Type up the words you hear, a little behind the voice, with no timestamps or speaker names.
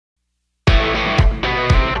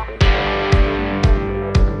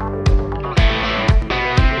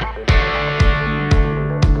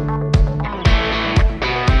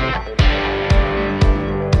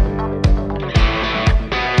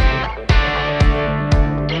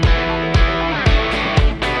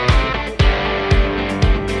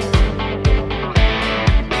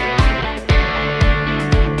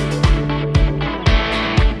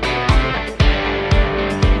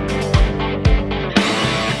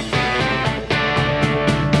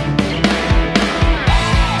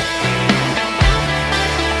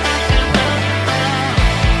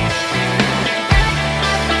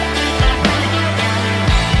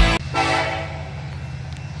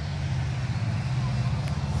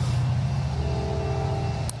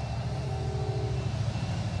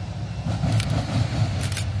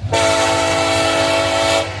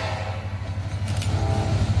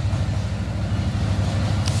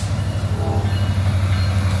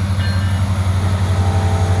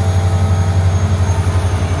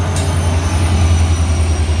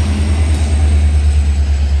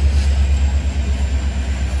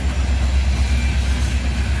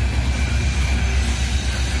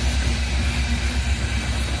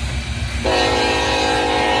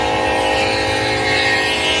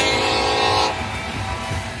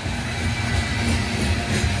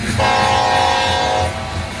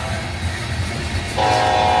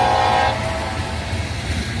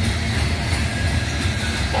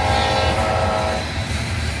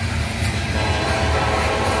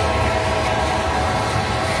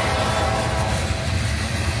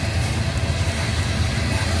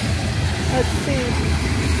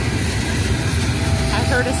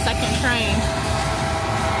heard a second train.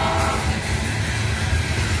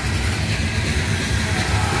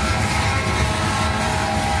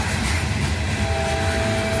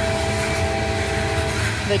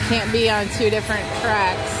 They can't be on two different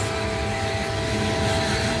tracks.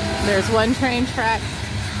 There's one train track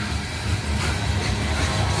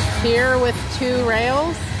here with two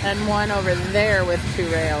rails and one over there with two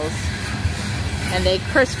rails. And they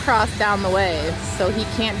crisscross down the way, so he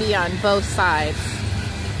can't be on both sides.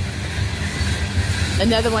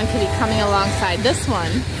 Another one could be coming alongside this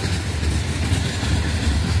one.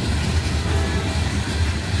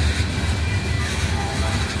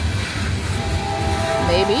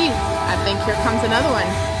 Maybe. I think here comes another one.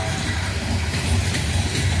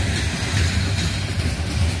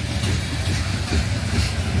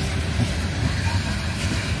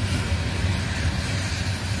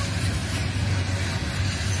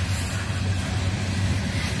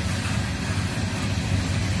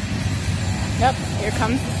 Yep, here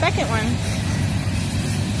comes the second one.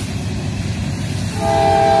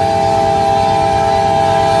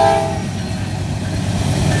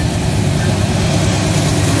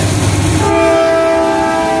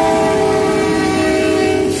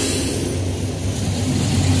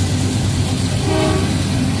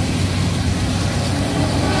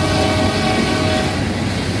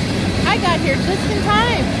 I got here just in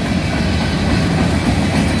time.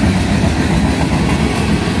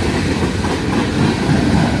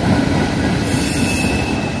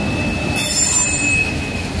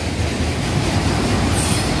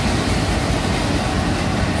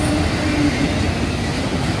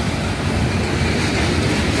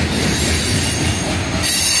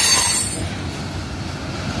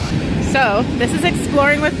 So this is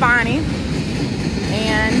Exploring with Bonnie,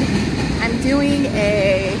 and I'm doing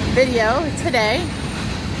a video today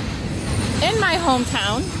in my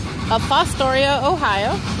hometown of Fostoria,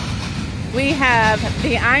 Ohio. We have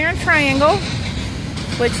the Iron Triangle,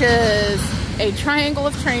 which is a triangle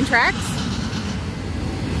of train tracks.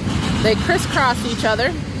 They crisscross each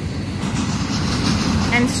other,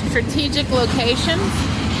 and strategic locations,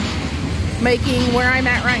 making where I'm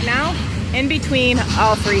at right now in between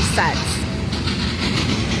all three sets.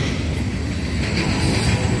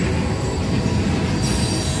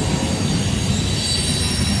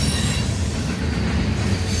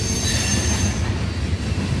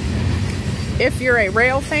 If you're a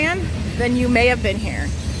rail fan, then you may have been here.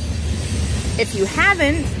 If you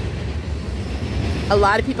haven't, a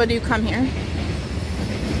lot of people do come here.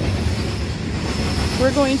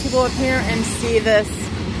 We're going to go up here and see this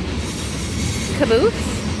caboose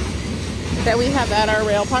that we have at our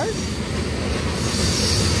rail park.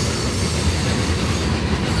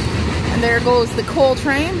 And there goes the coal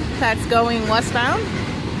train that's going westbound.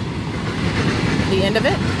 The end of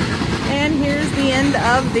it. And here's the end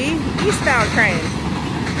of the eastbound train.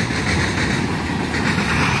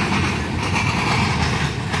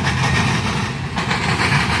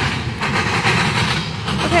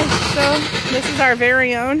 Okay, so this is our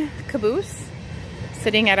very own caboose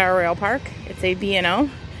sitting at our rail park. It's a B&O.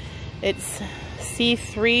 It's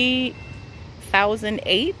C3008.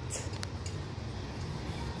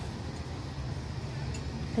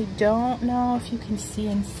 I don't know if you can see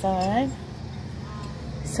inside.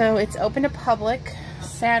 So it's open to public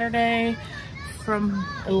Saturday from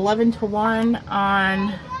 11 to 1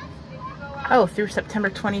 on, through September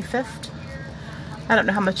 25th. I don't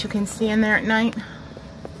know how much you can see in there at night.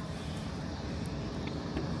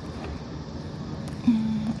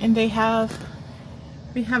 And we have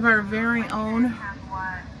our very own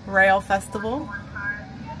rail festival.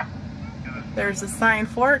 There's a sign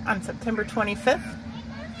for it on September 25th.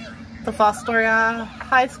 The Fostoria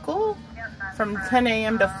High School from 10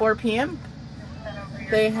 a.m. to 4 p.m.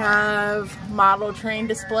 They have model train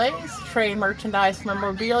displays, train merchandise,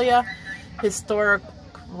 memorabilia, historic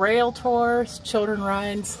rail tours, children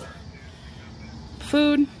rides,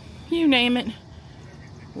 food, you name it,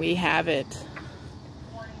 we have it.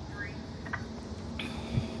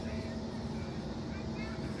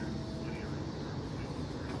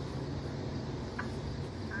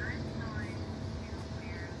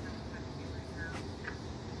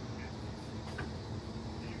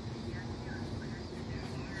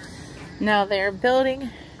 Now they're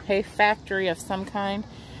building a factory of some kind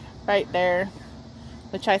right there,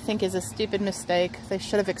 which I think is a stupid mistake. They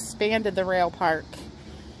should have expanded the rail park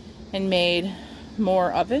and made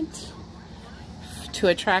more of it to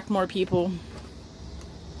attract more people.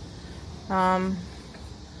 We'll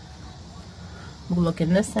look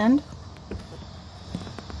in this end.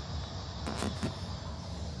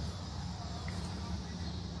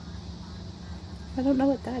 I don't know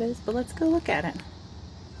what that is, but let's go look at it.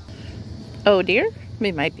 Oh dear,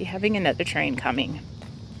 we might be having another train coming.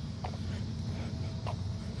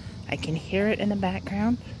 I can hear it in the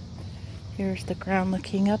background. Here's the ground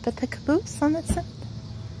looking up at the caboose on this side.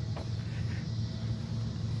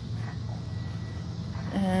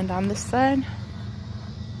 And on this side,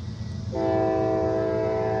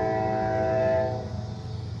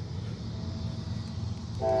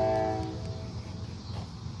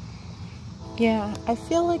 yeah, I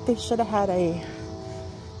feel like they should have had a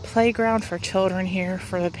playground for children here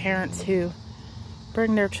for the parents who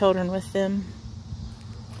bring their children with them.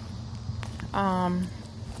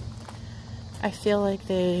 I feel like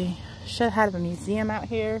they should have a museum out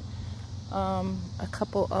here. A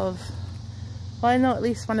couple of, well, I know at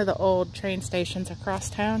least one of the old train stations across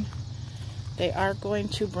town. They are going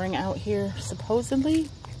to bring out here, supposedly.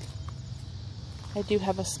 I do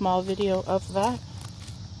have a small video of that.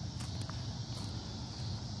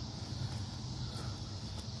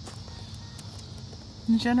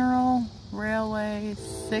 General Railway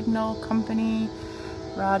Signal Company,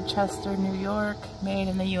 Rochester, New York, made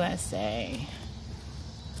in the USA.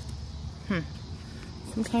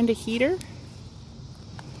 Some kind of heater,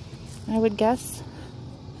 I would guess.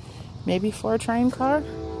 Maybe for a train car.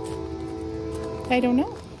 I don't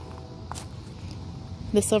know.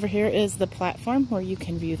 This over here is the platform where you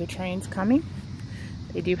can view the trains coming.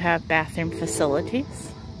 They do have bathroom facilities.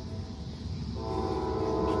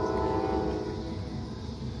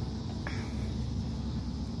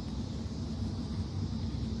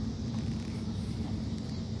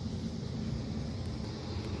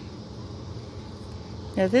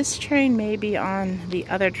 Now this train may be on the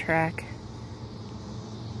other track,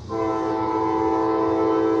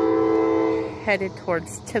 headed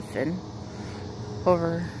towards Tiffin,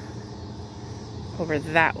 over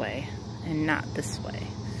that way, and not this way.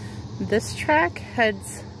 This track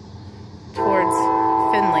heads towards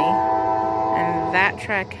Findlay, and that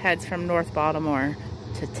track heads from North Baltimore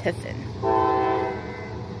to Tiffin.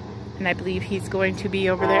 And I believe he's going to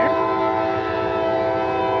be over there.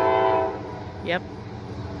 Yep.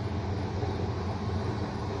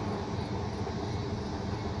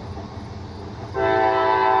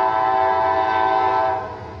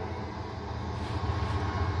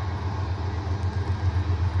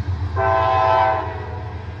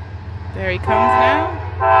 There he comes now.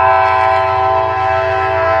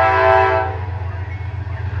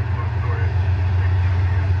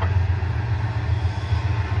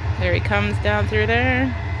 There he comes down through there.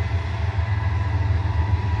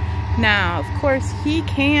 Now, of course, he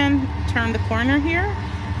can turn the corner here.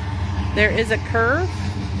 There is a curve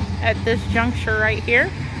at this juncture right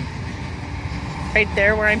here. Right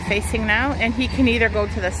there where I'm facing now. And he can either go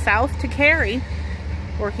to the south to Cary,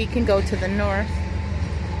 or he can go to the north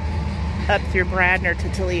up through Bradner to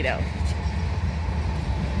Toledo.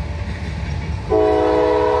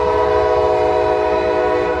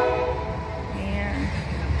 And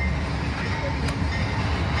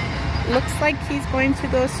looks like he's going to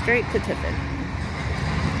go straight to Tiffin.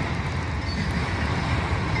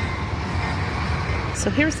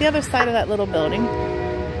 So here's the other side of that little building.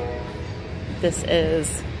 This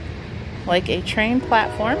is like a train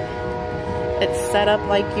platform. It's set up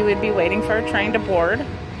like you would be waiting for a train to board,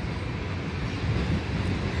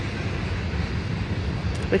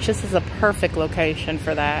 which this is a perfect location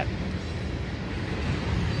for that.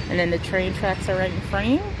 And then the train tracks are right in front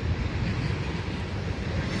of you.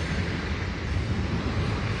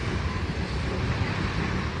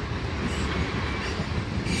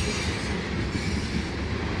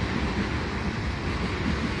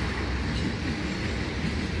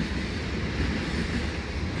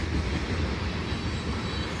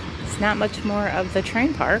 It's not much more of the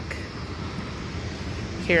train park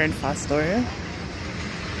here in Fostoria.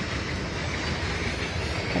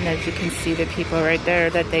 And as you can see, the people right there,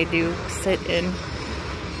 that they do sit in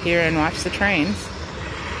here and watch the trains.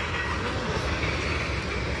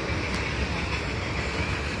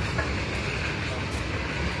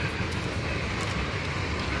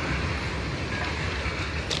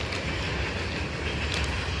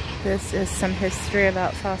 This is some history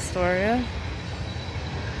about Fostoria.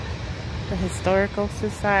 The Historical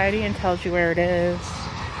Society, and tells you where it is.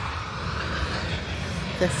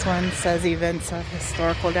 This one says events of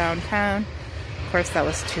historical downtown. Of course, that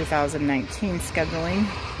was 2019 scheduling.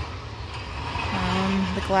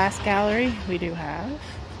 The glass gallery we do have.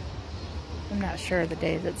 I'm not sure of the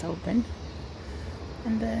days it's open.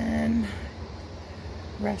 And then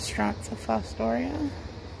restaurants of Fostoria.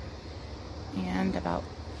 And about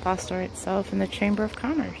Fostoria itself and the Chamber of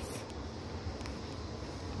Commerce.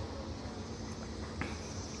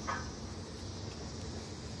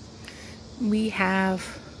 We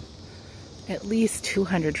have at least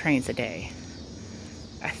 200 trains a day.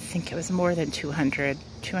 I think it was more than 200,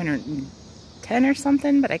 210 or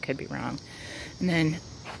something, but I could be wrong. And then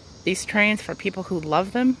these trains, for people who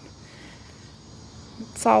love them,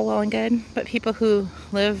 it's all well and good, but people who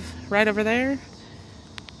live right over there,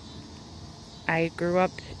 I grew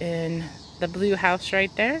up in the blue house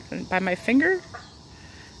right there by my finger.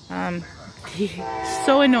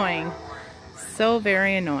 So annoying, so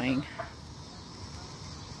very annoying,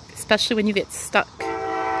 especially when you get stuck in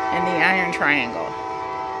the iron triangle.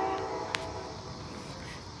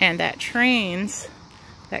 And that trains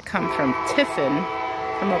that come from Tiffin,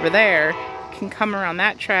 from over there, can come around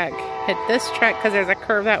that track, hit this track because there's a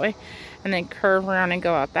curve that way, and then curve around and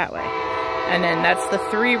go out that way. And then that's the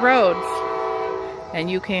 3 roads, and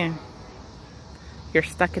you're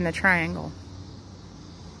stuck in the triangle.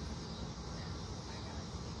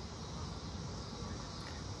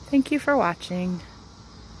 Thank you for watching.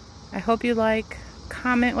 I hope you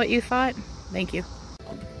comment what you thought. Thank you.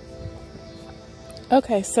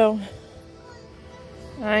 Okay, so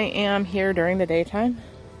I am here during the daytime.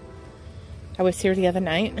 I was here the other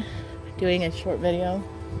night doing a short video.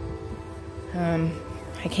 I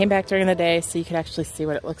came back during the day so you could actually see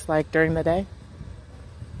what it looks like during the day.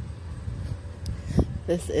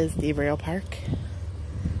 This is the rail park.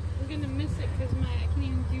 We're gonna miss it because I can't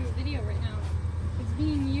even do a video right now. It's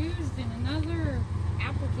being used in another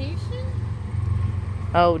application.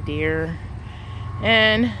 Oh dear.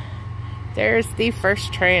 And there's the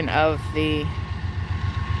first train of the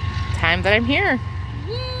time that I'm here.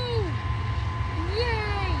 Woo!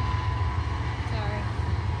 Yay! Sorry.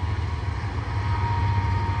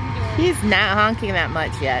 He's not honking that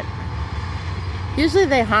much yet. Usually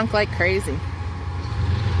they honk like crazy.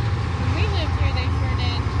 When we lived here, they sure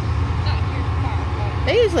did. Not here far, but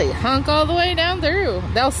They usually honk all the way down through.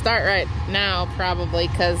 They'll start right now probably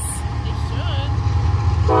because they should.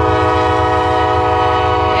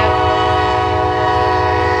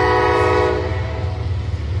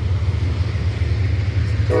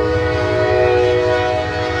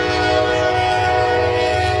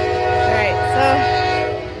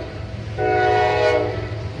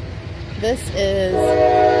 this is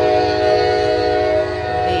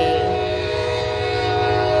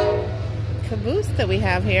the caboose that we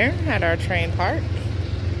have here at our train park.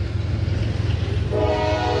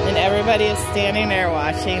 And everybody is standing there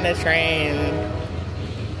watching the train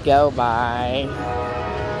go by.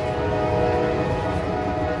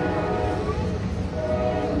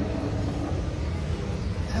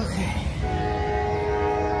 Okay.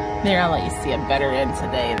 There, I'll let you see a better end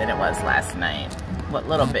today than it was last night. What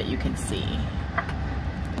little bit you can see.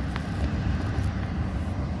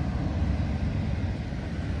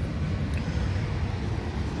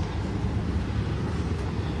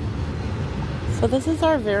 So this is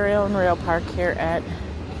our very own rail park here at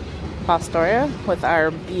Fostoria with our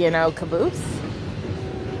B&O caboose.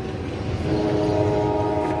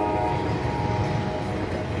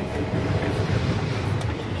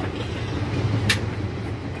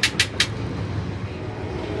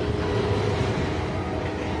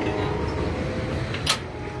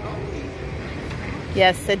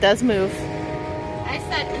 Yes, it does move. I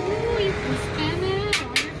said, ooh, you can spin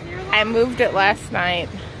it. I moved it last night.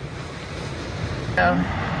 So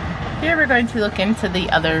here we're going to look into the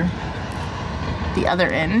other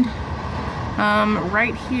end.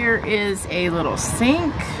 Right here is a little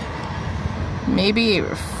sink, maybe a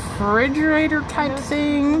refrigerator type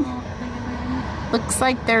thing. Looks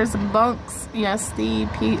like there's bunks. Yes, the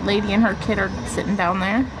lady and her kid are sitting down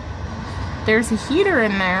there. There's a heater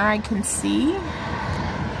in there I can see.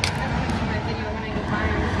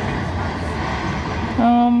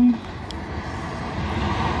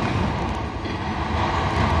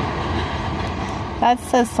 That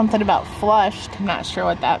says something about flushed. I'm not sure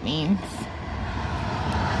what that means.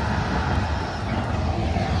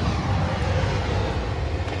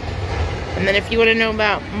 And then if you want to know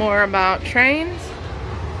more about trains,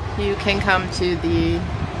 you can come to the,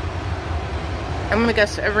 I'm going to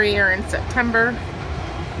guess every year in September,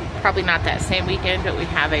 probably not that same weekend, but we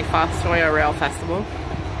have a Fostoria Rail Festival.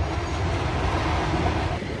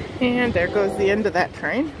 And there goes the end of that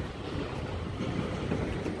train.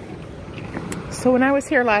 So when I was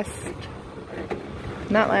here not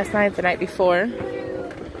last night, the night before,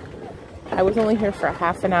 I was only here for a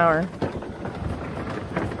half an hour.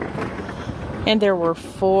 And there were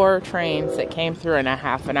 4 trains that came through in a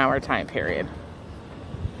half an hour time period.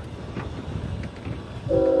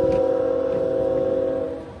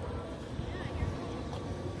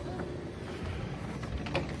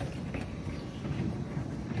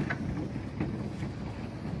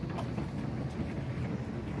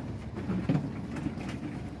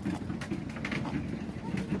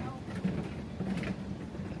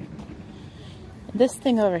 this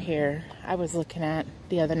thing over here I was looking at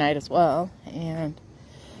the other night as well, and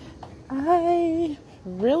I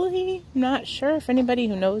really not sure if anybody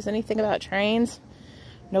who knows anything about trains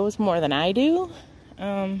knows more than I do.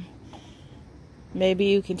 Maybe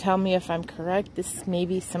you can tell me if I'm correct. This may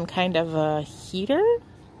be some kind of a heater,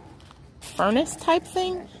 furnace type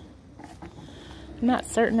thing. I'm not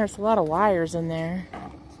certain. There's a lot of wires in there.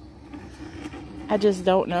 I just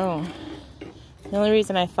don't know. The only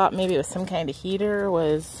reason I thought maybe it was some kind of heater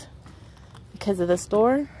was because of this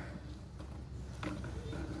door.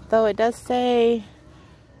 Though it does say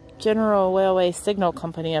General Railway Signal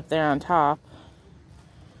Company up there on top.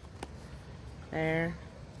 There.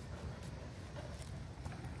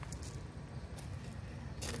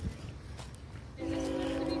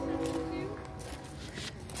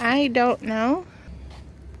 I don't know.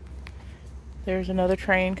 There's another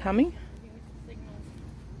train coming.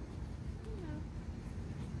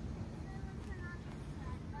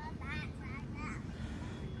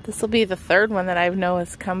 This will be the third one that I know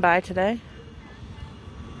has come by today.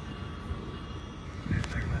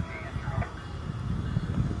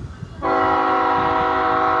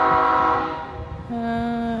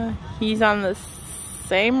 He's on the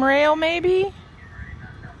same rail, maybe?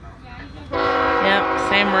 Yep,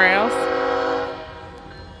 same rails.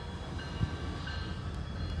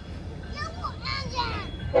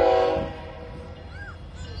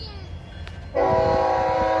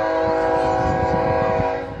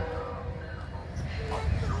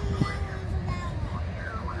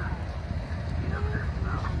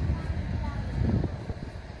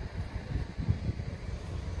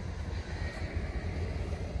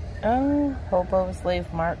 Oh, hobos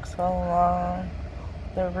leave marks all along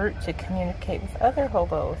the route to communicate with other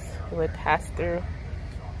hobos who would pass through.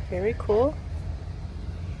 Very cool.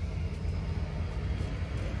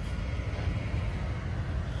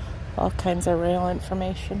 All kinds of rail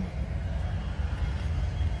information.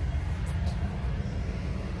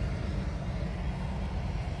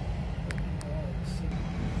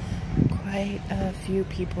 Quite a few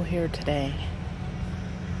people here today.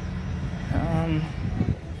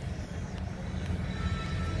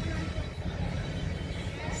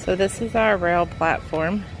 So this is our rail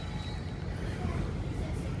platform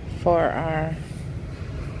for our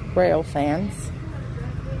rail fans.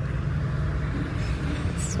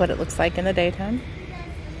 This is what it looks like in the daytime.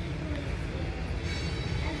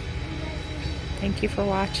 Thank you for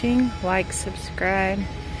watching. Like, subscribe,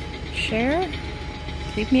 share.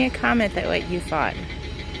 Leave me a comment that what you thought.